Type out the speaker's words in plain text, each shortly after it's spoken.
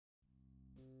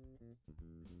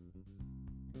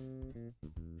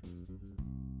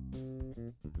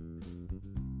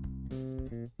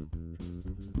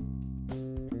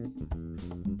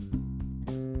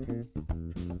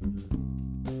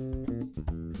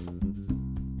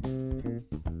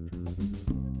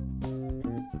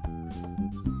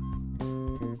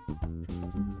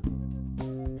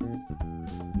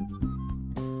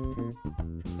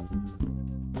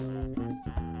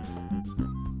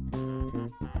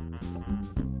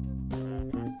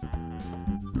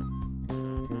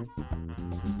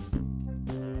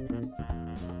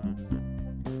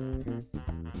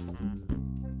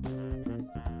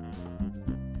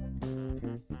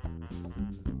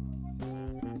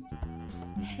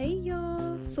Hey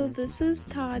y'all, so this is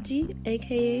Taji,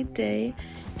 aka Day,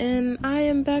 and I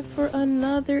am back for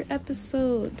another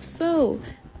episode. So,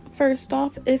 first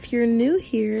off, if you're new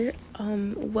here,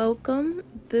 welcome.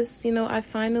 I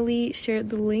finally shared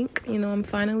the link, I'm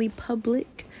finally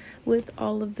public with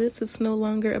all of this. It's no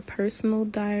longer a personal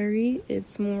diary,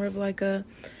 it's more of like a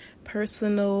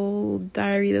personal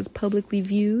diary that's publicly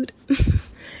viewed.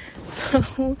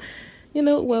 So,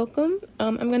 welcome.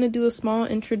 I'm going to do a small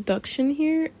introduction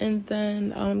here, and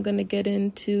then I'm going to get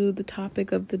into the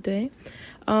topic of the day.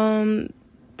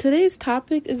 Today's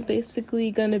topic is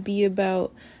basically going to be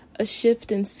about a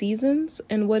shift in seasons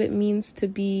and what it means to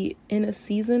be in a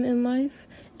season in life,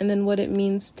 and then what it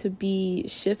means to be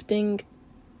shifting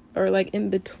or like in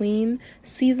between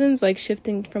seasons, like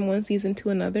shifting from one season to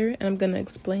another. And I'm going to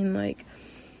explain like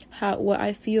what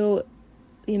I feel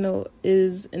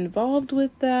is involved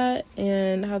with that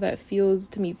and how that feels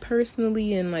to me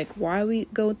personally, and like why we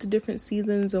go to different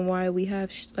seasons and why we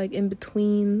have like in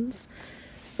betweens.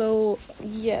 So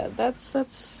yeah, that's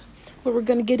what we're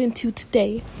gonna get into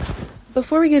today.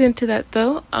 Before we get into that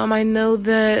though, I know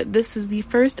that this is the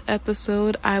first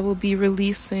episode I will be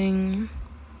releasing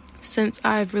since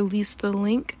I've released the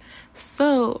link,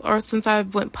 since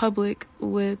I've went public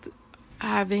with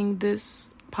having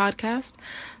this podcast.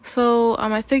 So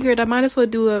I figured I might as well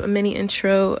do a mini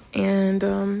intro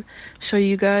and show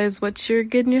you guys what you're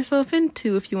getting yourself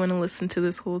into if you want to listen to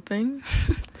this whole thing.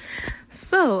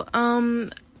 So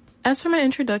as for my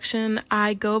introduction,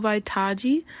 I go by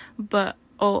Taji, but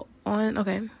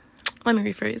let me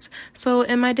rephrase. So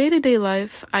in my day-to-day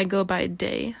life, I go by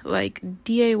Day, like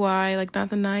D-A-Y, like not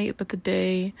the night, but the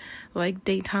day, like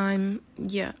daytime.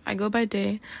 Yeah, I go by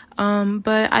Day.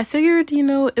 But I figured,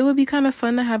 it would be kind of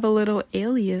fun to have a little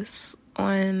alias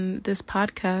on this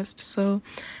podcast. So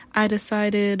I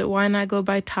decided, why not go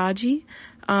by Taji?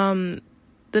 The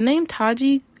name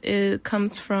Taji, it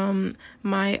comes from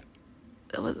how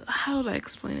do I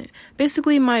explain it?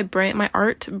 Basically my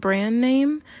art brand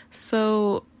name.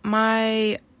 So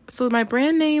my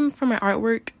brand name for my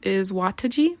artwork is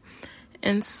Wataji,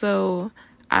 and so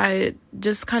I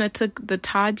just kind of took the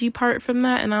Taji part from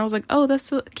that, and I was like, oh,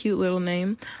 that's a cute little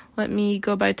name. Let me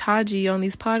go by Taji on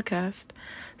these podcasts.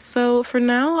 So for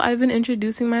now, I've been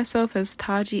introducing myself as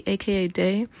Taji, aka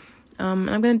Day. I'm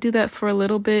going to do that for a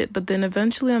little bit, but then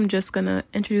eventually I'm just going to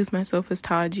introduce myself as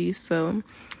Taji. So,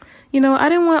 I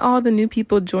didn't want all the new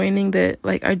people joining that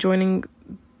like are joining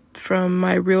from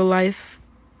my real life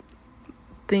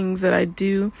things that I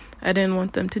do. I didn't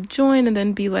want them to join and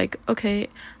then be like, okay,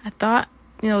 I thought,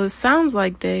 this sounds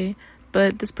like Day,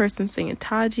 but this person's saying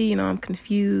Taji, I'm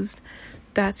confused.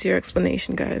 That's your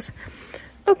explanation, guys.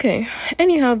 Okay,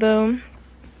 anyhow though,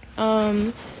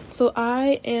 so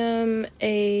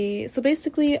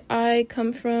basically I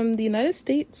come from the United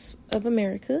States of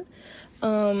America.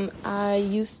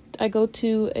 I go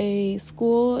to a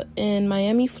school in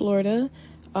Miami, Florida.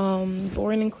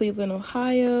 Born in Cleveland,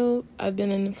 Ohio. I've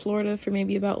been in Florida for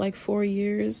maybe about like 4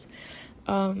 years.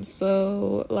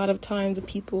 So a lot of times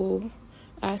people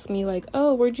ask me like,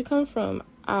 oh, where'd you come from?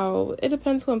 It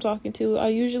depends who I'm talking to. I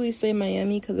usually say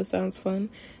Miami because it sounds fun,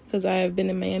 because I have been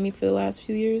in Miami for the last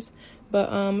few years. But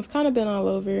I've kind of been all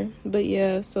over. But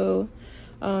yeah, so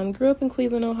grew up in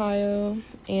Cleveland, Ohio,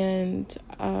 and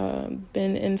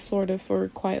been in Florida for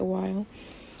quite a while.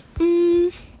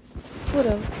 What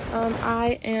else?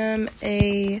 I'm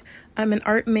an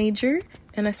art major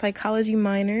and a psychology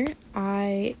minor.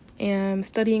 I am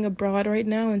studying abroad right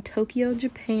now in Tokyo,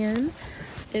 Japan.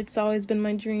 It's always been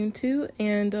my dream too,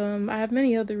 and I have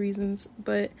many other reasons,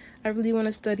 but I really want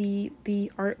to study the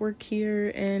artwork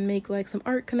here and make like some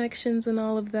art connections and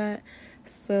all of that.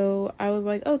 So I was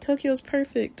like, oh, Tokyo's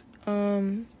perfect.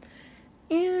 And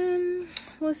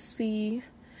let's see.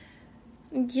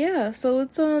 Yeah, so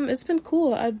it's been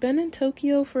cool. I've been in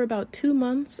Tokyo for about 2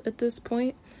 months at this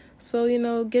point. So,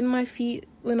 getting my feet,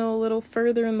 a little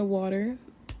further in the water.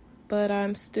 but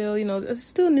I'm still, there's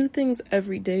still new things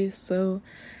every day, so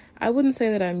I wouldn't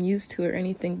say that I'm used to it or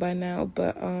anything by now,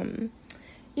 but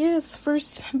yeah,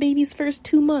 it's baby's first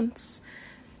 2 months.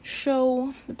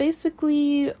 So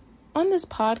basically, on this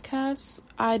podcast,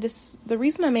 the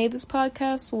reason I made this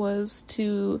podcast was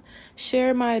to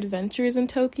share my adventures in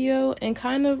Tokyo, and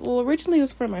originally it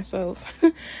was for myself.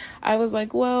 I was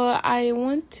like, well, I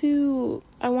want to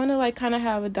like kind of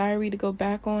have a diary to go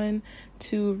back on,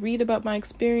 to read about my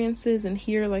experiences and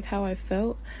hear like how I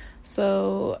felt.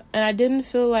 So, and I didn't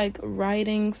feel like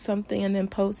writing something and then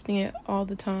posting it all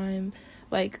the time,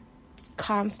 like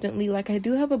constantly. Like, I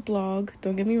do have a blog,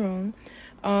 don't get me wrong.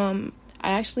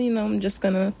 I actually, I'm just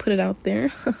gonna put it out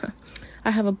there.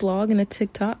 I have a blog and a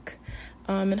TikTok.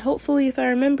 And hopefully, if I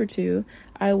remember to,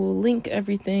 I will link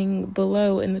everything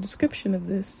below in the description of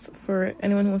this for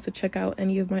anyone who wants to check out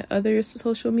any of my other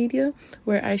social media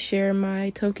where I share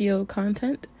my Tokyo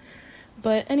content.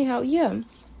 But anyhow, yeah.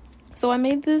 So I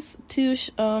made this to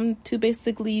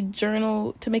basically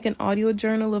journal, to make an audio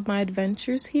journal of my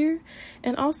adventures here.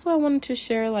 And also I wanted to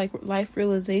share like life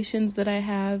realizations that I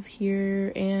have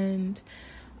here, and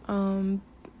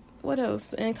what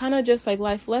else? And kind of just like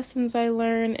life lessons I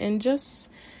learned, and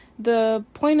just the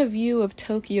point of view of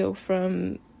Tokyo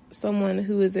from someone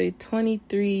who is a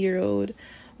 23-year-old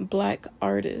Black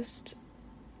artist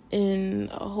in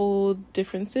a whole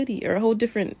different city, or a whole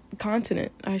different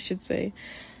continent, I should say.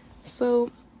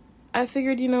 So I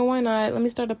figured, why not? Let me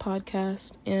start a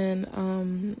podcast,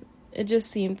 and it just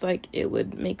seemed like it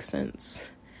would make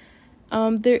sense.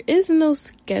 There is no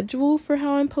schedule for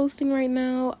how I'm posting right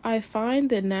now. I find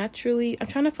that naturally, I'm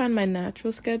trying to find my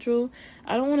natural schedule.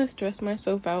 I don't want to stress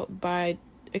myself out by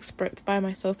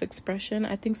my self-expression.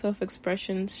 I think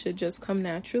self-expression should just come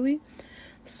naturally.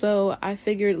 So I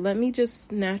figured, let me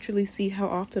just naturally see how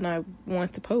often I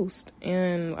want to post,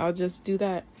 and I'll just do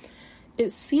that.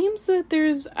 It seems that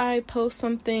I post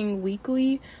something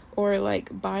weekly or like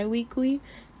bi-weekly.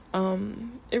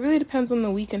 It really depends on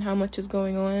the week and how much is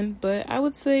going on, but I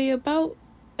would say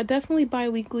definitely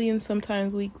bi-weekly, and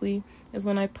sometimes weekly is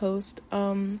when I post.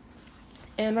 And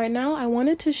right now I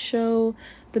wanted to show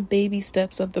the baby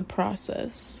steps of the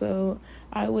process. So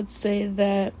I would say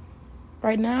that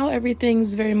right now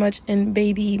everything's very much in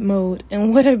baby mode.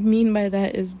 And what I mean by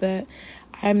that is that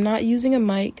I'm not using a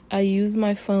mic. I use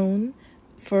my phone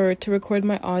to record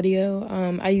my audio.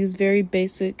 I use very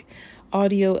basic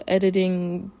audio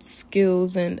editing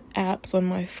skills and apps on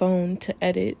my phone to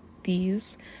edit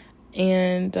these.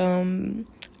 And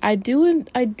I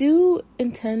do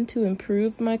intend to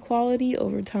improve my quality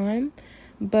over time,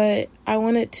 but I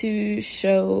wanted to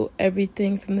show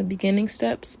everything from the beginning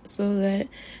steps so that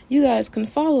you guys can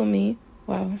follow me.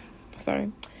 Wow,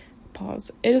 sorry.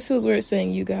 Pause. It just feels weird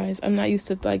saying you guys. I'm not used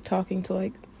to like talking to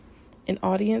like an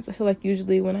audience. I feel like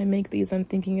usually when I make these, I'm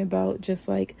thinking about just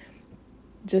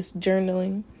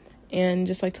journaling and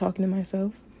just like talking to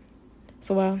myself.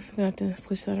 So wow, I'm gonna have to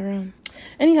switch that around.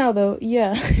 Anyhow though,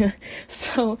 yeah.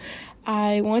 So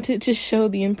I wanted to show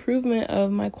the improvement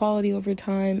of my quality over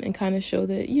time, and kind of show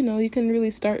that, you can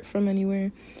really start from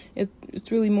anywhere.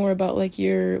 It's really more about like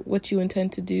what you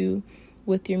intend to do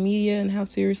with your media and how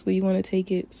seriously you want to take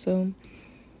it. So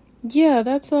yeah,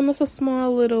 that's a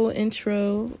small little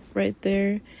intro right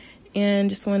there, and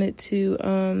just wanted to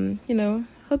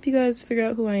help you guys figure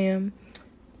out who I am.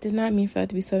 Did not mean for that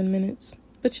to be 7 minutes,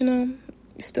 but you're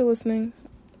still listening,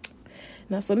 and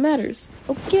that's what matters.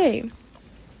 Okay,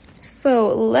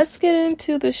 so let's get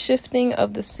into the shifting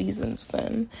of the seasons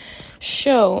then.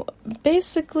 So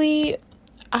basically,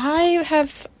 I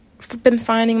have been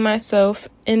finding myself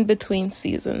in between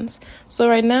seasons. So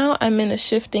right now I'm in a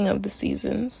shifting of the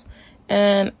seasons,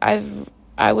 and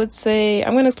I would say,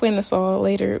 I'm going to explain this all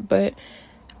later, but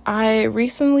I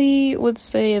recently would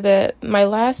say that my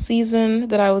last season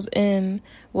that I was in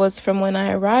was from when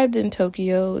I arrived in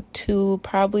Tokyo to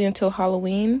probably until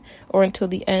Halloween, or until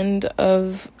the end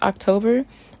of October.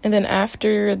 And then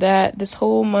after that, this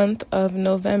whole month of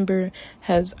November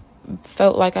has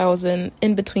felt like I was in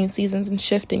between seasons and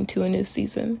shifting to a new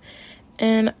season.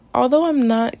 And although I'm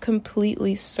not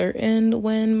completely certain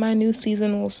when my new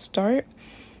season will start,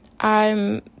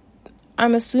 I'm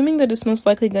assuming that it's most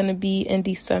likely going to be in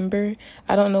December.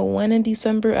 I don't know when in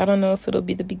December. I don't know if it'll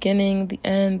be the beginning, the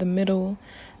end, the middle.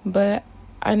 But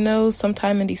I know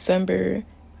sometime in December.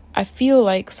 I feel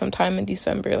like sometime in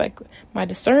December, like my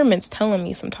discernment's telling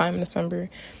me sometime in December,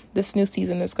 this new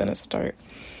season is going to start.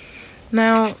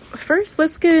 Now, first,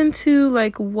 let's get into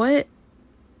like what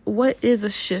is a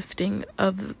shifting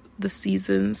of the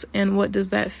seasons, and what does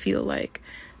that feel like?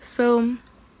 So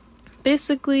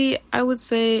basically, I would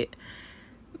say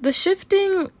The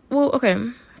shifting, well, okay.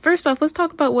 First off, let's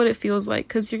talk about what it feels like,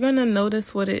 because you're going to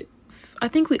notice I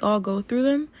think we all go through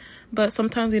them, but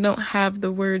sometimes we don't have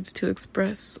the words to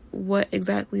express what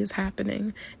exactly is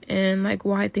happening and like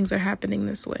why things are happening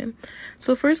this way.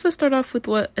 So first, let's start off with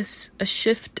what a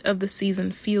shift of the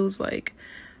season feels like.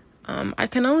 I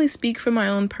can only speak from my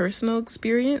own personal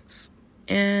experience,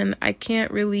 and I can't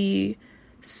really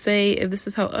say if this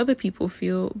is how other people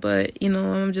feel, but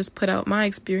I'm just put out my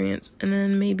experience, and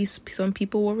then maybe some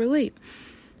people will relate.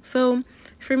 So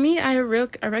for me, I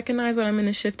recognize when I'm in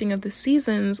a shifting of the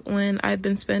seasons when I've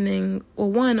been spending a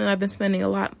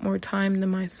lot more time to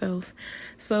myself.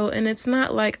 So, and it's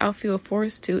not like I'll feel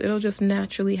forced to, it'll just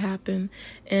naturally happen,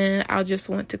 and I'll just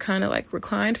want to kind of like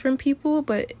recline from people.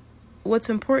 But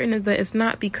what's important is that it's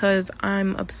not because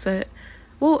I'm upset.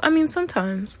 Well, I mean,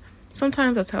 sometimes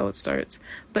that's how it starts,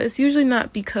 but it's usually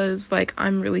not because like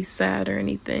I'm really sad or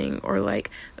anything, or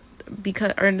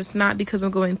it's not because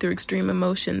I'm going through extreme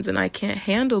emotions and I can't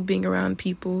handle being around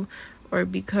people, or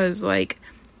because like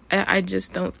I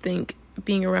just don't think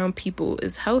being around people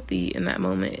is healthy in that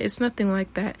moment. It's nothing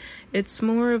like that. It's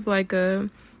more of like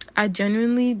I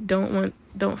genuinely don't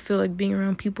feel like being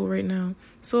around people right now.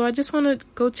 So I just want to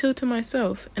go chill to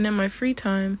myself. And in my free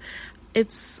time,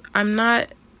 I'm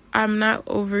not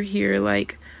over here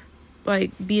like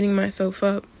beating myself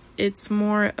up. It's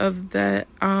more of that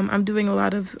I'm doing a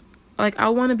lot of like, I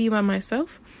want to be by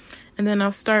myself, and then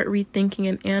I'll start rethinking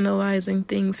and analyzing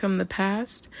things from the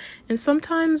past. And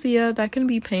sometimes, yeah, that can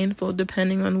be painful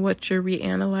depending on what you're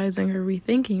reanalyzing or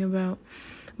rethinking about.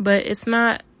 But it's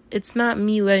not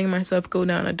me letting myself go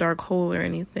down a dark hole or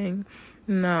anything.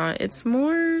 Nah, it's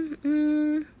more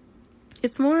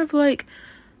of like,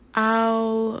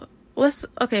 let's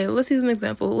use an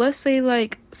example. Let's say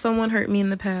like someone hurt me in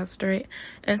the past, right?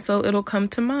 And so it'll come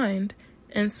to mind.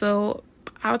 And so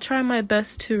I'll try my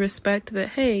best to respect that,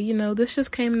 hey, this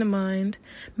just came to mind.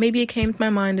 Maybe it came to my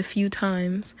mind a few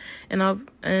times, and I'll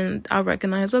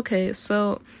recognize, okay,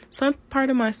 so some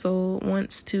part of my soul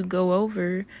wants to go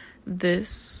over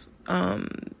this,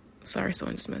 sorry,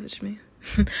 someone just messaged me.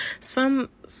 Some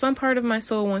part of my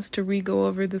soul wants to re-go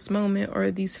over this moment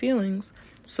or these feelings.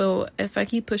 So if I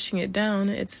keep pushing it down,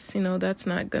 it's, that's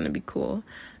not going to be cool.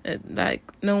 Like,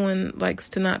 no one likes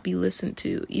to not be listened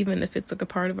to, even if it's like a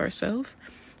part of ourselves.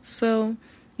 So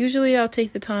usually I'll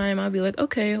take the time. I'll be like,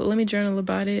 okay, well, let me journal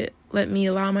about it. Let me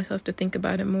allow myself to think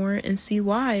about it more and see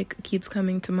why it keeps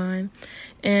coming to mind.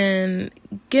 And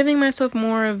giving myself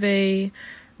more of a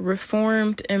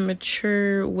reformed and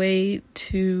mature way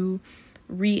to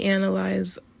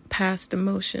reanalyze past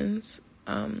emotions.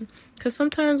 Because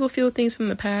sometimes we'll feel things from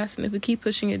the past, and if we keep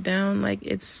pushing it down, like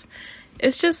it's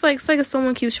just like, it's like if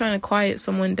someone keeps trying to quiet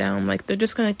someone down, like they're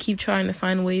just going to keep trying to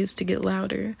find ways to get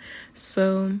louder.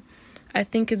 So I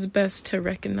think it's best to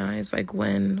recognize like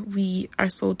when our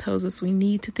soul tells us we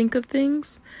need to think of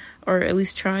things, or at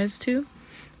least tries to.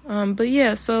 But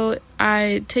yeah, so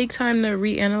I take time to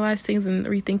reanalyze things and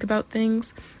rethink about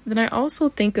things. Then I also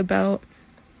think about,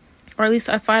 or at least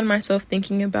I find myself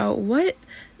thinking about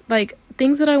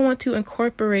things that I want to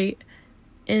incorporate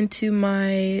into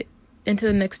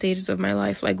the next stages of my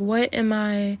life. Like, what am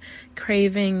I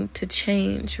craving to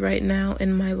change right now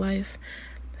in my life?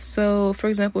 So, for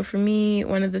example, for me,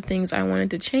 one of the things I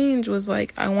wanted to change was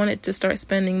like, I wanted to start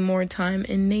spending more time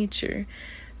in nature.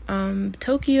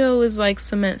 Tokyo is like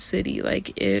cement city.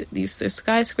 Like there's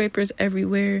skyscrapers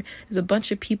everywhere. There's a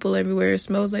bunch of people everywhere. It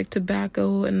smells like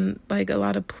tobacco and like a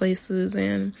lot of places.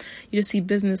 And you just see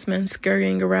businessmen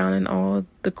scurrying around in all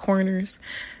the corners.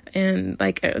 And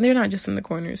like, they're not just in the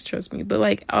corners, trust me, but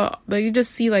like you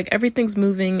just see like everything's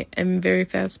moving and very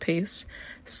fast paced.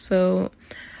 So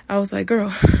I was like,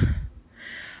 girl,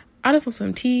 I just want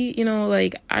some tea,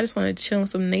 like I just want to chill in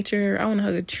some nature. I want to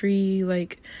hug a tree.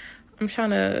 Like I'm just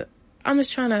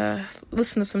trying to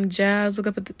listen to some jazz, look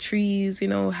up at the trees,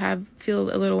 feel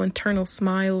a little internal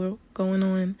smile going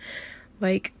on.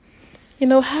 Like,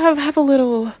 have a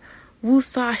little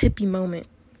woosah hippie moment.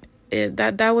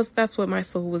 That's what my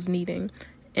soul was needing.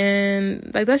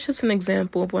 And like, that's just an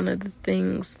example of one of the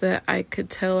things that I could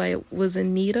tell I was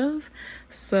in need of.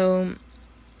 So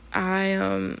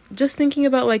I just thinking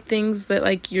about like things that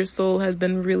like your soul has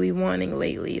been really wanting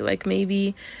lately. Like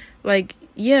maybe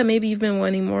you've been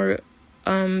wanting more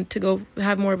to go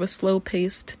have more of a slow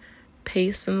pace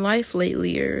in life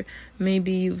lately, or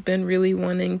maybe you've been really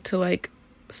wanting to like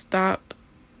stop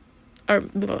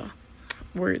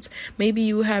maybe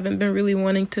you haven't been really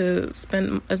wanting to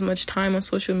spend as much time on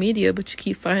social media, but you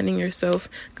keep finding yourself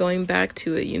going back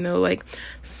to it, like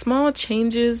small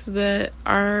changes that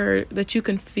you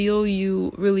can feel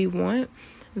you really want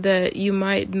that you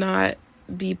might not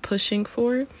be pushing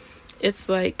for, it's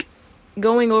like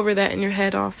going over that in your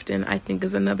head often, I think,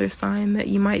 is another sign that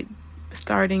you might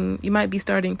be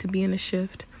starting to be in a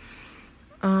shift.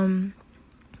 And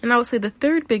I would say the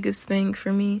third biggest thing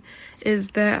for me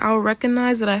is that I'll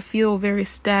recognize that I feel very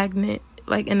stagnant,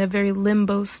 like in a very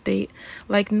limbo state,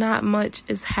 like not much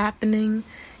is happening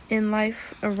in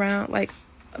life around, like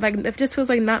it just feels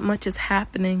like not much is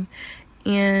happening.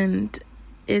 And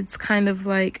it's kind of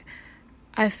like,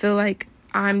 I feel like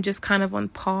I'm just kind of on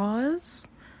pause,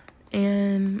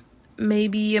 and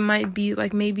maybe it might be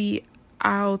like, maybe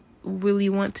I'll really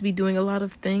want to be doing a lot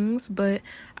of things, but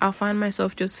I'll find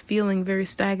myself just feeling very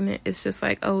stagnant. It's just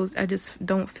like, oh, I just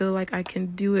don't feel like I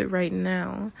can do it right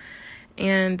now.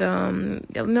 And a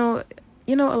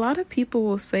lot of people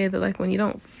will say that, like, when you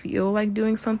don't feel like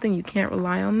doing something, you can't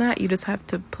rely on that. You just have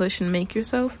to push and make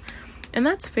yourself. And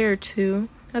that's fair too.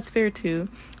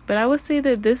 But I would say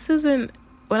that this isn't,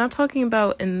 what I'm talking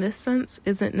about in this sense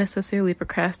isn't necessarily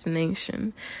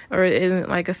procrastination, or it isn't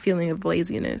like a feeling of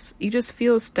laziness. You just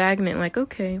feel stagnant, like,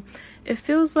 okay, it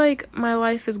feels like my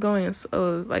life is going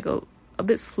a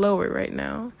bit slower right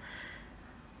now.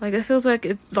 Like, it feels like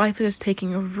life is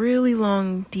taking a really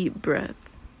long, deep breath.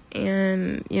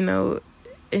 And,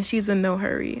 and she's in no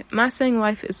hurry. I'm not saying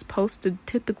life is supposed to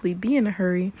typically be in a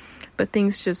hurry, but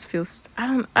things just feel,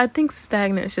 I think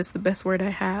stagnant is just the best word I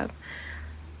have.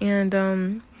 And,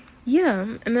 and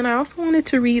then I also wanted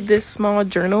to read this small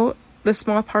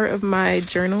part of my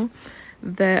journal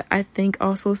that I think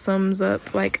also sums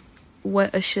up, like,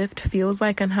 what a shift feels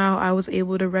like and how I was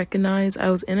able to recognize I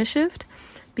was in a shift.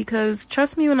 Because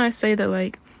trust me when I say that,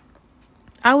 like,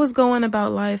 I was going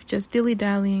about life just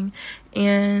dilly-dallying,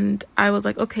 and I was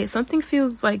like, okay, something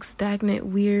feels like stagnant,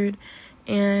 weird,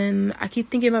 and I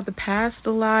keep thinking about the past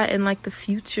a lot and like the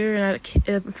future, and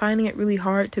I'm finding it really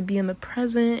hard to be in the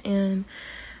present, and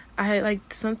I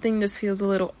like something just feels a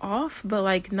little off, but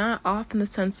like not off in the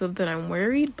sense of that I'm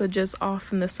worried, but just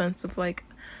off in the sense of like,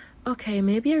 okay,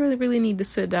 maybe I really need to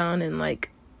sit down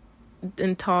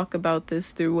and talk about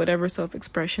this through whatever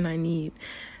self-expression I need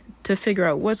to figure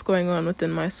out what's going on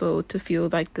within my soul to feel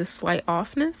like this slight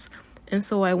offness. And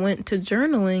so I went to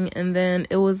journaling, and then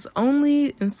it was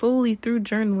only and solely through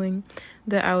journaling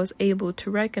that I was able to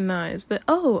recognize that,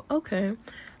 oh, okay,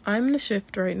 I'm in a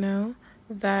shift right now.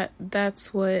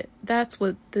 That's what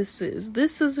this is.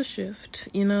 This is a shift,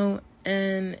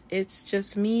 and it's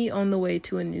just me on the way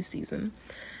to a new season.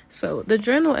 So the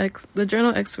journal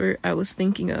expert I was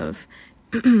thinking of,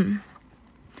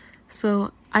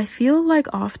 so I feel like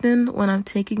often when I'm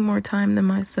taking more time to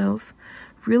myself,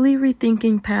 really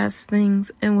rethinking past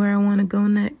things and where I want to go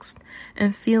next,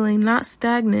 and feeling not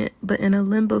stagnant, but in a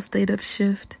limbo state of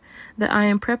shift, that I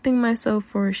am prepping myself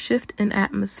for a shift in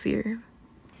atmosphere.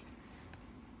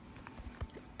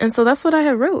 And so that's what I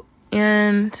had wrote.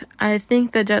 And I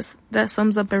think that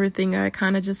sums up everything I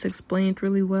kind of just explained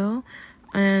really well.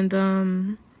 And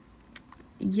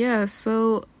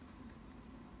so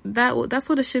that's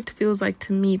what a shift feels like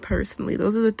to me personally.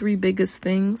 Those are the three biggest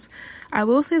things. I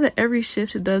will say that every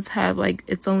shift does have like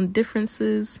its own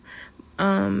differences,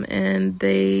 and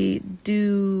they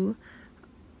do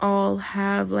all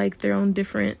have like their own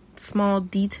different small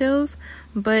details,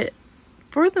 but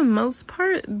for the most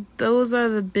part, those are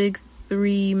the big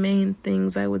three main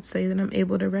things I would say that I'm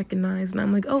able to recognize, and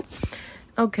I'm like, oh,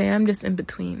 okay, I'm just in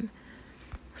between.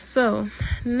 So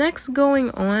next, going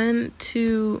on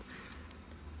to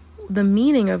the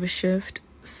meaning of a shift.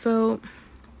 So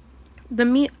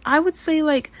I would say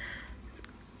like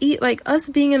us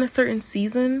being in a certain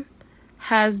season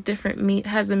has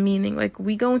a meaning. Like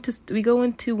we go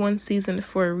into one season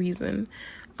for a reason,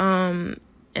 and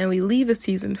we leave a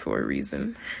season for a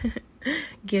reason.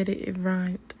 Get it? It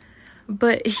rhymed.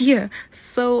 But yeah,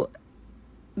 so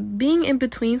being in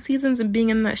between seasons and being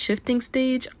in that shifting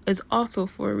stage is also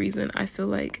for a reason, I feel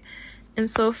like. And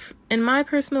so in my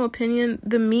personal opinion,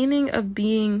 the meaning of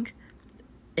being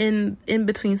in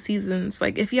between seasons,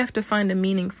 like if you have to find a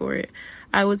meaning for it,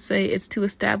 I would say it's to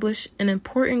establish an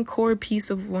important core piece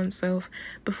of oneself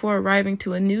before arriving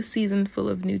to a new season full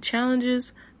of new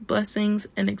challenges, blessings,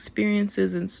 and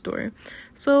experiences in store.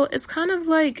 So it's kind of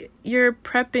like you're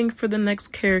prepping for the next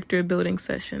character building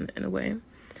session in a way.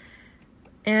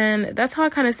 And that's how I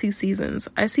kind of see seasons.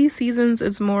 I see seasons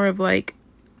as more of like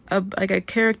a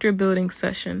character building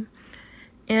session.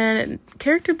 And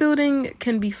character building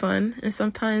can be fun, and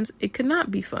sometimes it could not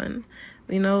be fun.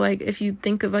 Like if you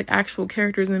think of like actual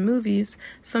characters in movies,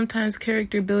 sometimes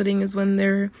character building is when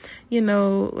they're,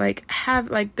 like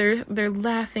they're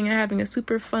laughing and having a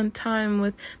super fun time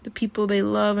with the people they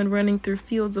love and running through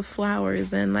fields of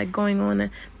flowers and like going on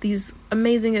these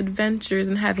amazing adventures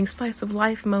and having slice of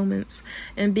life moments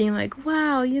and being like,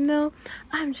 wow,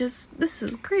 this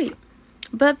is great.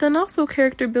 But then also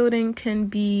character building can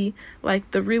be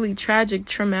like the really tragic,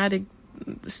 traumatic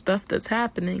stuff that's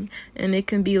happening, and it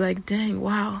can be like, dang,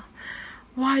 wow,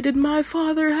 why did my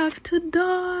father have to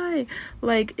die?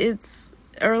 Like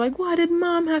or like, why did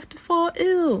mom have to fall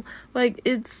ill? Like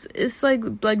it's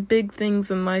like big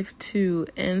things in life too.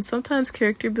 And sometimes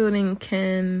character building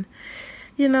can,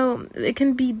 it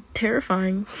can be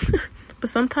terrifying, but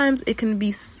sometimes it can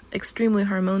be extremely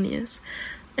harmonious.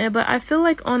 But I feel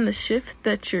like on the shift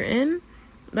that you're in,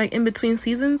 like in between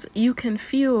seasons, you can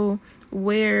feel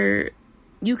to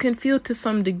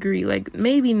some degree, like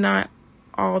maybe not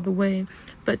all the way,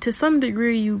 but to some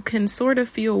degree you can sort of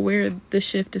feel where the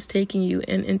shift is taking you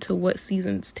and into what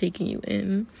season it's taking you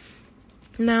in.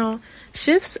 Now,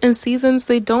 shifts and seasons,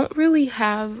 they don't really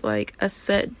have like a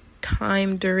set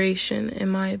time duration, in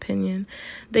my opinion.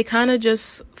 They kind of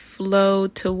just flow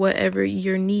to whatever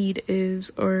your need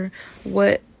is, or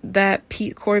what that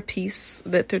core piece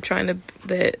that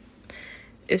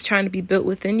is trying to be built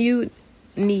within you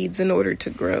needs in order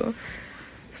to grow.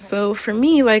 So for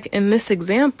me, like in this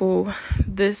example,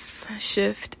 this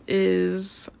shift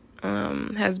has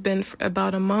been for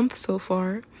about a month so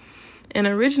far. And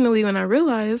originally when I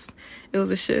realized it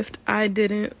was a shift, I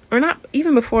didn't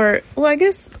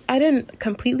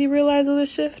completely realize it was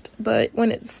a shift, but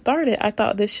when it started, I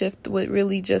thought this shift would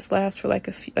really just last for like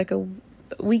a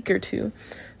week or two.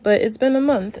 But it's been a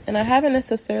month, and I haven't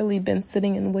necessarily been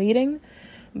sitting and waiting,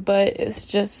 but it's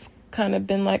just kind of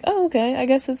been like, oh, okay, I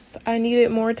guess I needed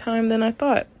more time than I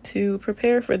thought to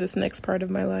prepare for this next part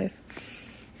of my life.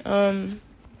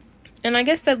 And I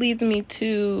guess that leads me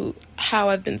to how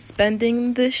I've been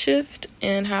spending this shift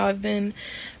and how I've been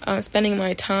spending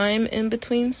my time in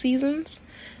between seasons.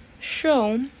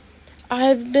 So,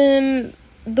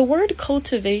 the word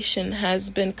cultivation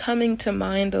has been coming to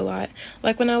mind a lot.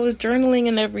 Like when I was journaling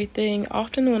and everything,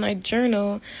 often when I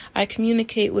journal, I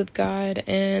communicate with God,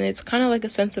 and it's kind of like a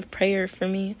sense of prayer for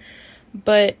me.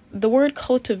 But the word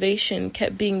cultivation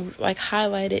kept being like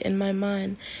highlighted in my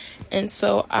mind. And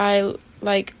so I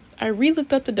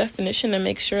re-looked up the definition to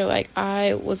make sure like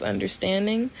I was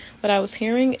understanding what I was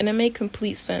hearing, and it made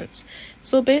complete sense.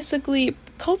 So basically,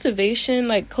 cultivation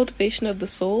of the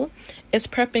soul, is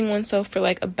prepping oneself for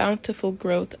like a bountiful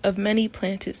growth of many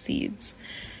planted seeds.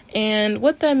 And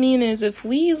what that means is, if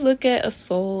we look at a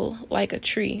soul like a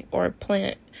tree or a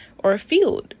plant or a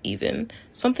field, even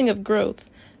something of growth,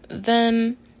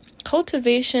 then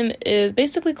cultivation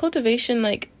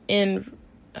like in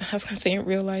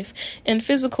real life and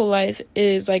physical life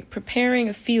is like preparing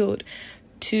a field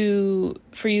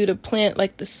for you to plant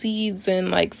like the seeds,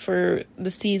 and like for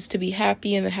the seeds to be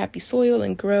happy in the happy soil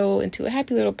and grow into a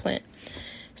happy little plant.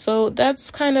 So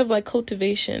that's kind of like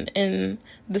cultivation. And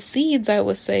the seeds, I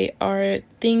would say, are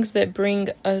things that bring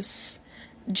us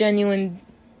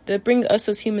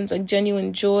as humans like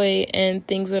genuine joy, and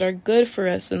things that are good for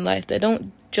us in life, that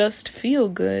don't just feel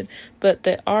good, but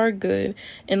that are good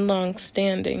and long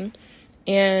standing.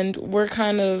 And we're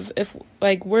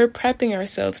we're prepping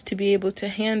ourselves to be able to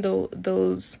handle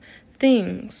those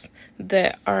things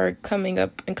that are coming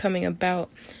up and coming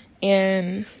about.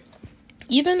 And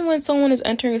even when someone is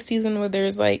entering a season where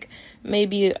there's like,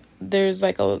 maybe there's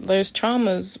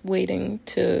traumas waiting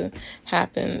to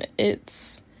happen,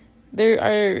 if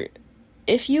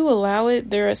you allow it,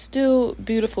 there are still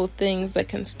beautiful things that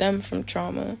can stem from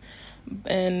trauma,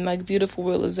 and like beautiful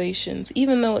realizations,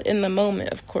 even though in the moment,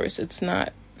 of course, it's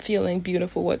not feeling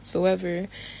beautiful whatsoever.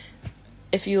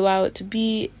 If you allow it to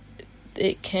be,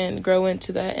 it can grow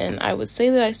into that. And I would say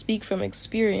that I speak from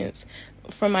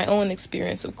my own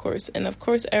experience, of course, and of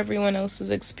course everyone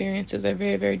else's experiences are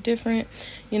very, very different,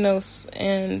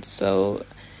 and so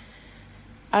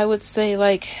I would say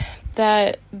like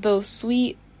that those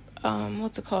sweet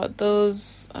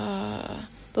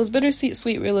those bittersweet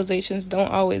sweet realizations don't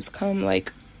always come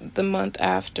like the month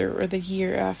after, or the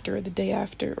year after, or the day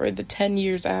after, or the 10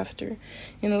 years after.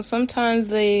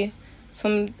 Sometimes it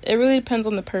really depends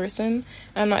on the person.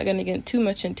 I'm not going to get too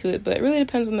much into it, but it really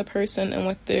depends on the person and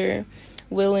what they're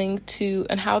willing to,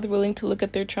 and how they're willing to look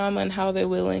at their trauma, and how they're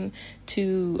willing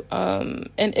to,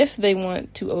 and if they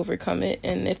want to overcome it,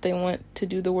 and if they want to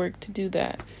do the work to do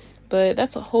that. But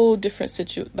that's a whole different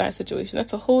situation.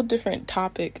 That's a whole different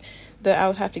topic that I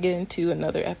would have to get into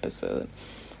another episode.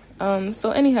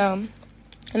 So anyhow,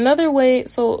 Another way,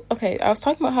 so, okay, I was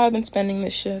talking about how I've been spending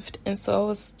this shift, and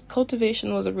so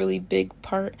cultivation was a really big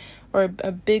part, or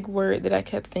a big word that I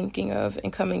kept thinking of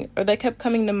and that kept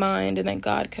coming to mind, and that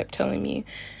God kept telling me.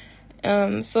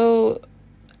 So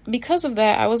because of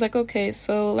that, I was like, okay,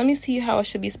 so let me see how I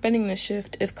should be spending this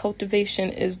shift if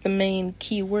cultivation is the main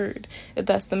key word, if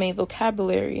that's the main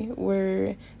vocabulary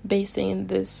we're basing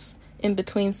this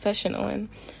in-between session on.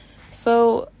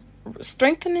 So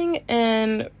strengthening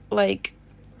and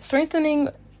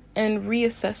reassessing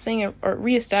or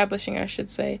reestablishing, I should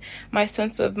say, my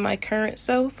sense of my current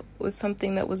self was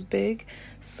something that was big.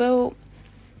 So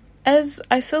as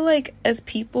I feel like as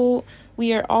people,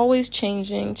 we are always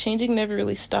changing. Changing never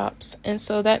really stops. And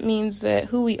so that means that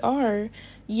who we are,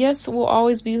 yes, we'll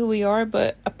always be who we are,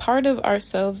 but a part of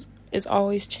ourselves is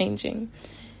always changing.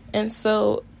 And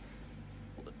so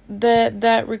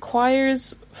that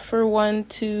requires for one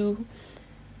to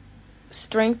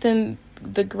strengthen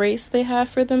the grace they have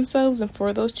for themselves and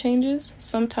for those changes.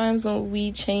 Sometimes when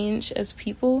we change as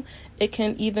people, it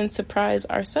can even surprise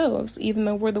ourselves, even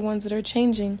though we're the ones that are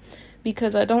changing,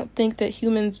 because I don't think that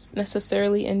humans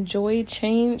necessarily enjoy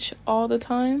change all the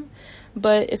time,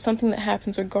 but it's something that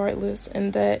happens regardless,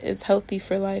 and that is healthy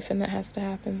for life, and that has to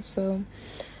happen. So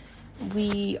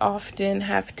we often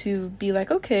have to be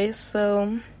like, okay,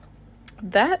 so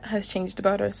that has changed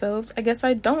about ourselves. I guess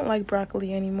I don't like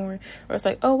broccoli anymore. Or it's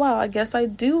like, oh wow, I guess I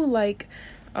do like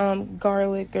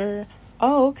garlic. Or,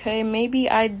 oh okay,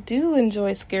 maybe I do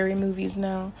enjoy scary movies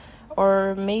now.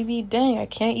 Or maybe, dang, I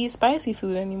can't eat spicy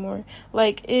food anymore.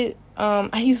 Like it,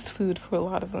 I use food for a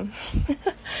lot of them.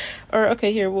 Or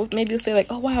okay, here, maybe we'll say like,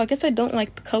 oh wow, I guess I don't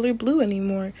like the color blue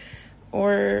anymore.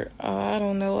 Or, I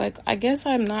don't know, like, I guess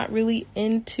I'm not really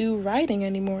into writing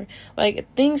anymore.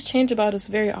 Like, things change about us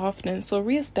very often. So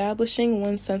reestablishing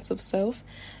one's sense of self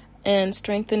and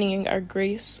strengthening our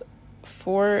grace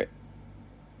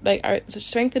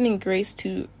strengthening grace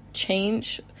to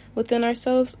change within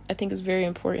ourselves, I think is very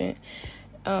important.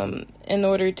 In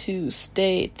order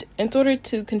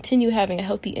to continue having a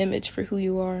healthy image for who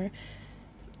you are.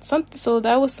 So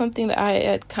that was something that I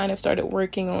had kind of started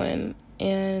working on.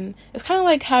 And it's kind of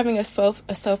like having a self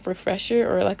refresher,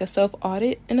 or like a self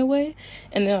audit in a way,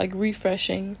 and then like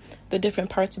refreshing the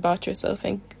different parts about yourself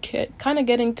and kind of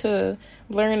getting to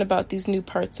learn about these new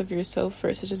parts of yourself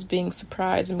versus just being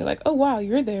surprised and be like, oh wow,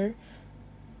 you're there.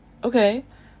 Okay.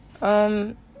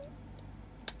 Hello.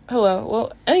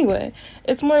 Well, anyway,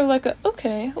 it's more like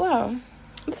okay, wow,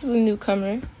 this is a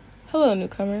newcomer. Hello,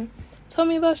 newcomer. Tell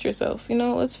me about yourself.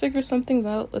 Let's figure some things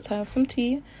out. Let's have some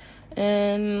tea.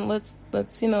 And let's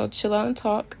chill out and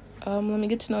talk. Let me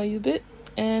get to know you a bit.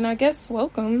 And I guess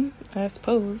welcome, I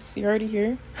suppose. You're already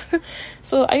here.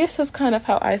 So I guess that's kind of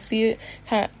how I see it,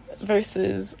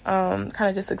 versus kind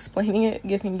of just explaining it,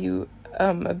 giving you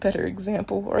a better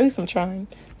example, or at least I'm trying.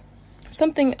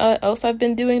 Something else I've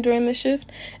been doing during the shift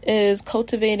is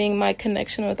cultivating my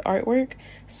connection with artwork.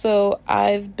 So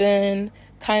I've been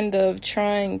kind of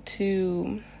trying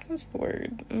to, what's the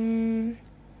word?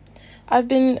 I've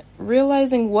been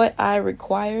realizing what I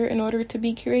require in order to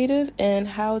be creative and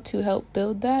how to help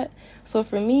build that. So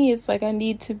for me, it's like I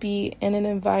need to be in an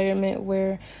environment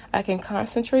where I can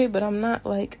concentrate, but I'm not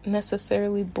like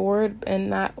necessarily bored and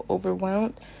not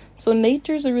overwhelmed. So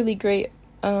nature's a really great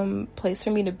place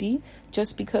for me to be,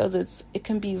 just because it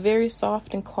can be very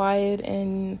soft and quiet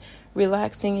and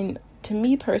relaxing. And to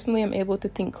me personally, I'm able to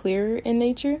think clearer in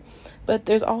nature. But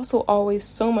there's also always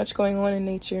so much going on in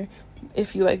nature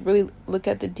if you like really look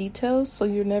at the details, so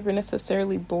you're never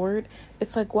necessarily bored.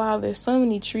 It's like, wow, there's so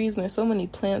many trees and there's so many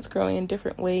plants growing in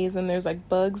different ways, and there's like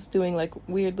bugs doing like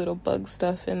weird little bug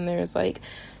stuff, and there's I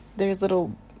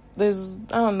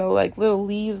don't know, like little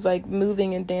leaves like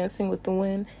moving and dancing with the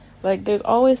wind. Like there's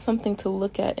always something to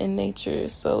look at in nature.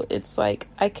 So it's like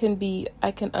I can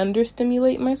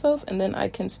understimulate myself, and then I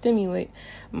can stimulate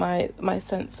my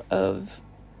sense of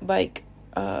like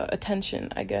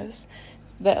attention, I guess.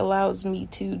 That allows me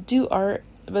to do art.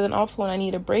 But then also when I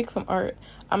need a break from art,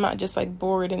 I'm not just like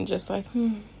bored and just like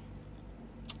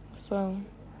So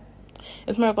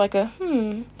it's more of like a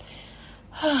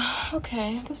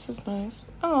okay, this is nice.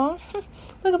 Oh,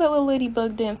 look at that little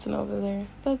ladybug dancing over there.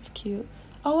 That's cute.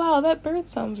 Oh wow, that bird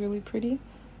sounds really pretty.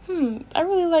 I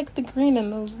really like the green in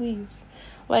those leaves.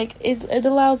 Like it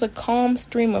allows a calm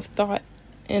stream of thought,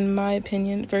 in my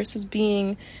opinion, versus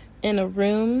being in a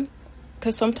room.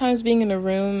 Because sometimes being in a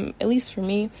room, at least for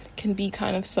me, can be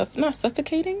kind of not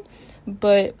suffocating,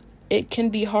 but it can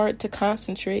be hard to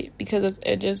concentrate, because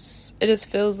it just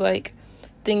feels like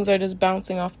things are just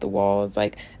bouncing off the walls.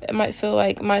 Like it might feel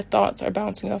like my thoughts are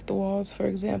bouncing off the walls, for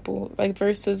example, like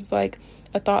versus like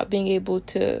a thought being able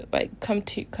to like come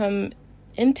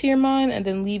into your mind and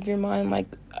then leave your mind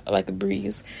like a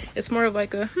breeze. It's more of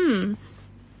like a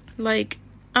like,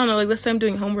 I don't know, like let's say I'm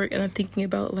doing homework and I'm thinking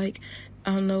about like,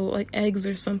 I don't know, like eggs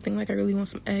or something, like I really want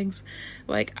some eggs.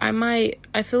 Like I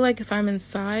feel like if I'm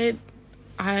inside,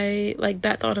 I like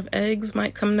that thought of eggs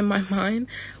might come to my mind.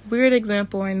 Weird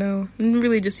example, I know. I'm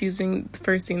really just using the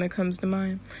first thing that comes to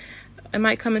mind. It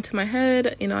might come into my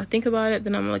head, you know, I think about it,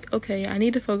 then I'm like, okay, I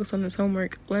need to focus on this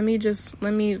homework. Let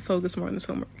me focus more on this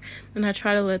homework. Then I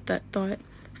try to let that thought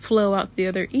flow out the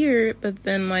other ear, but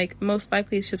then like most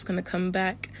likely it's just going to come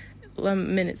back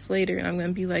minutes later and I'm going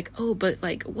to be like, oh, but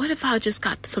like, what if I just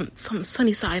got some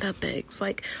sunny side up eggs,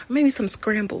 like, or maybe some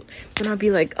scrambled? Then I'll be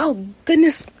like, oh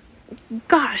goodness,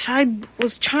 gosh, I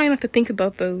was trying not to think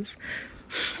about those.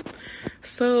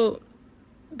 So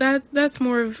that's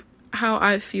more of how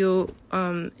I feel,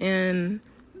 and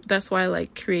that's why I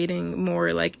like creating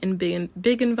more like in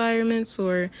big environments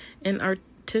or in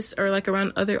artists or like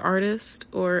around other artists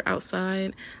or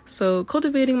outside. So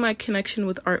cultivating my connection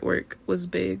with artwork was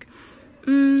big.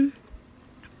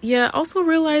 Yeah, also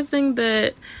realizing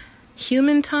that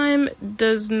human time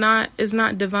is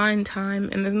not divine time,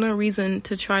 and there's no reason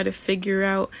to try to figure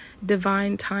out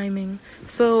divine timing.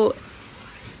 So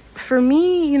for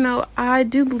me, you know, I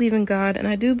do believe in God, and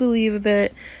I do believe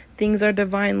that things are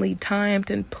divinely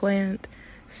timed and planned.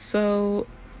 So,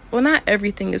 well, not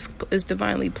everything is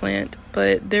divinely planned,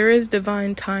 but there is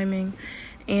divine timing,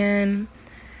 and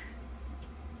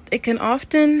it can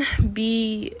often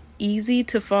be easy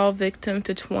to fall victim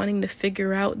to wanting to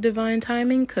figure out divine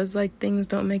timing because like things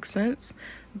don't make sense.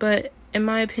 But in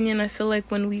my opinion, I feel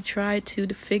like when we try to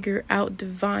figure out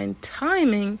divine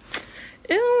timing,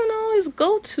 it don't always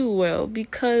go too well,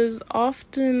 because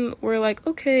often we're like,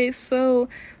 okay, so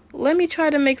let me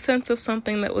try to make sense of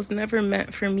something that was never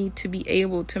meant for me to be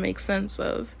able to make sense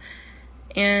of.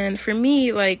 And for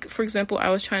me, like, for example, I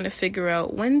was trying to figure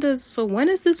out when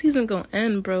is this season gonna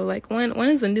end, bro? Like, when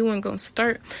is the new one gonna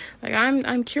start? Like,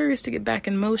 I'm curious to get back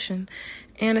in motion.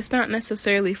 And it's not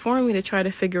necessarily for me to try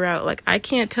to figure out, like, I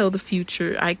can't tell the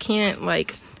future. I can't,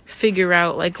 like, figure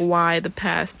out, like, why the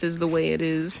past is the way it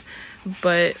is.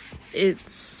 But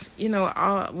it's, you know,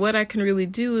 what I can really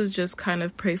do is just kind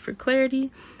of pray for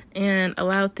clarity and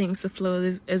allow things to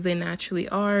flow as they naturally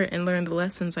are and learn the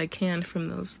lessons I can from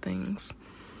those things.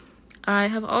 I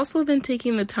have also been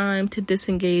taking the time to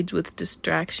disengage with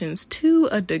distractions to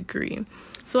a degree.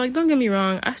 So, like, don't get me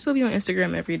wrong, I still be on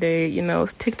Instagram every day, you know,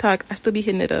 TikTok, I still be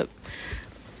hitting it up.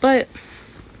 But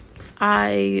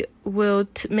I will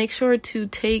make sure to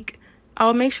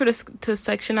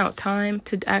section out time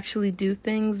to actually do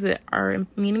things that are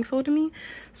meaningful to me.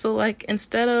 So, like,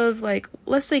 instead of, like,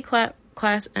 let's say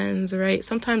class ends, right?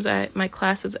 Sometimes my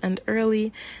classes end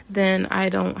early, then I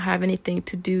don't have anything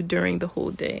to do during the whole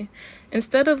day.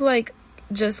 Instead of like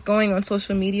just going on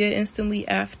social media instantly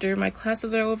after my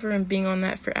classes are over and being on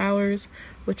that for hours,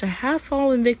 which I have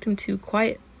fallen victim to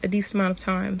quite a decent amount of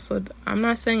time. So I'm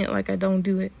not saying it like I don't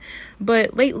do it,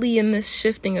 but lately in this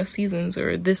shifting of seasons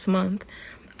or this month,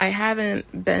 I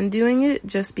haven't been doing it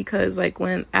just because like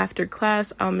when after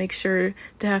class, I'll make sure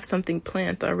to have something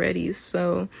planned already.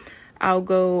 So I'll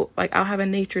have a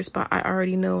nature spot I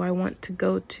already know I want to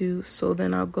go to. So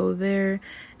then I'll go there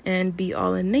and be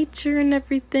all in nature and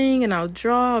everything. And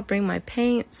I'll bring my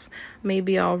paints.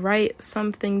 Maybe I'll write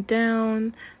something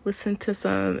down, listen to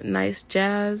some nice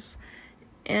jazz,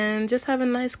 and just have a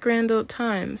nice grand old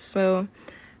time. So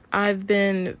I've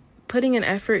been putting an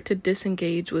effort to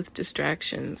disengage with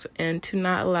distractions and to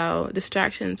not allow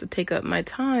distractions to take up my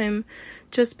time,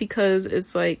 just because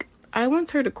it's like, I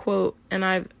once heard a quote, and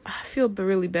I feel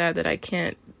really bad that I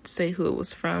can't say who it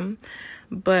was from,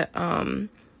 but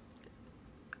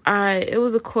it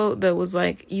was a quote that was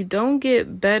like, you only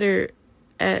get better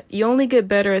at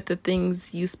the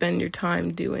things you spend your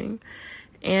time doing.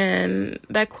 And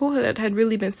that quote had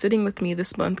really been sitting with me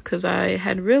this month, because I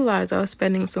had realized I was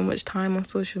spending so much time on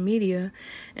social media,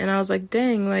 and I was like,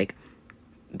 dang, like,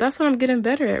 that's what I'm getting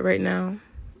better at right now.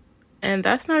 And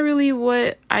that's not really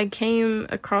what I came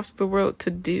across the world to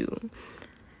do.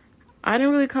 I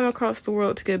didn't really come across the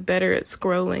world to get better at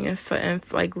scrolling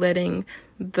and like letting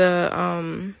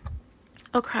the,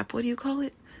 what do you call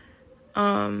it?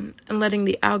 And letting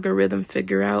the algorithm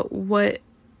figure out what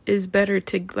is better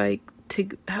to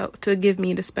help to give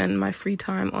me to spend my free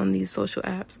time on these social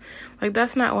apps. Like,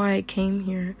 that's not why I came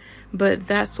here, but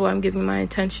that's what I'm giving my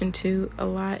attention to a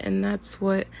lot, and that's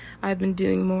what I've been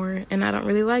doing more, and I don't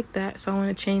really like that, so I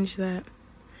want to change that.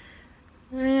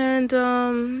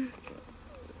 And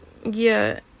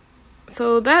yeah,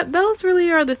 so those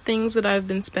really are the things that I've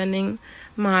been spending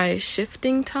my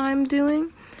shifting time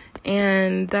doing?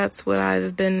 And that's what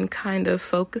I've been kind of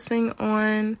focusing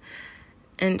on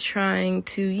and trying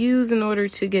to use in order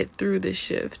to get through the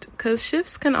shift. Because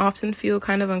shifts can often feel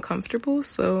kind of uncomfortable.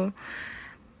 So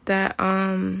that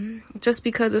just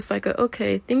because it's like,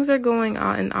 okay, things are going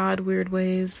on in odd, weird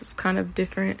ways. It's kind of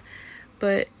different.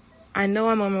 But I know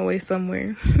I'm on my way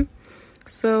somewhere.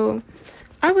 So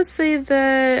I would say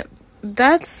that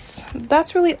that's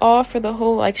really all for the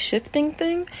whole like shifting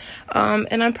thing.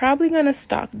 And I'm probably gonna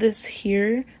stop this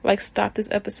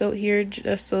episode here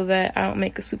just so that I don't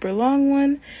make a super long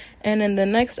one. And in the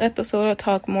next episode, I'll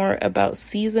talk more about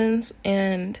seasons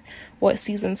and what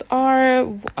seasons are,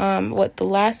 what the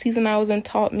last season I was in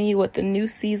taught me, what the new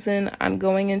season I'm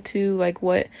going into, like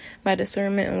what my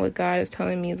discernment and what God is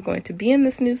telling me is going to be in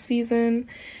this new season.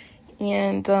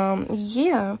 And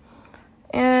yeah.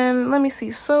 And let me see.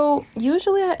 So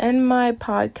usually I end my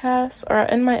podcast or I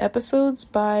end my episodes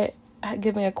by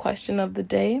giving a question of the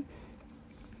day.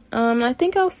 I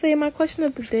think I'll say my question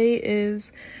of the day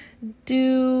is,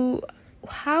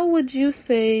 how would you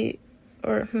say,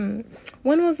 or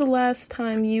when was the last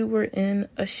time you were in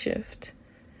a shift?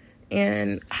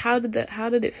 And how did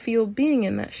it feel being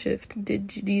in that shift? Do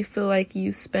you feel like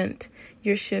you spent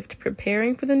your shift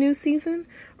preparing for the new season?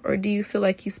 Or do you feel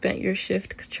like you spent your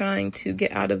shift trying to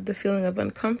get out of the feeling of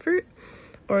uncomfort?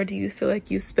 Or do you feel like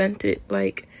you spent it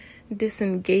like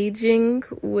disengaging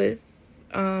with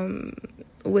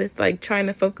like trying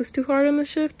to focus too hard on the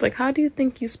shift? Like, how do you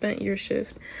think you spent your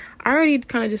shift? I already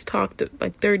kind of just talked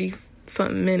like 30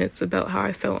 something minutes about how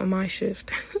I felt on my shift.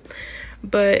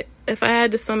 But if I had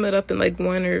to sum it up in like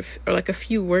one or like a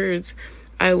few words,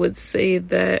 I would say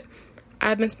that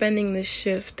I've been spending this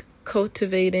shift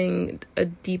cultivating a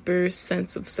deeper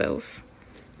sense of self,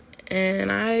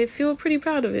 and I feel pretty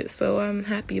proud of it, so I'm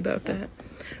happy about that.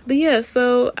 But yeah,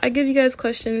 so I give you guys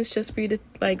questions just for you to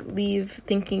like leave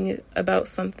thinking about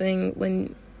something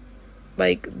when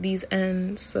like these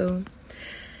end. So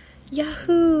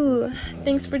Yahoo!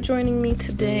 Thanks for joining me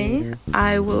today.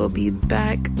 I will be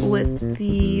back with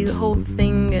the whole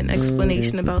thing and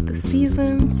explanation about the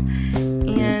seasons.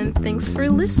 And thanks for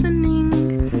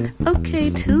listening. Okay,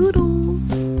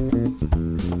 toodles.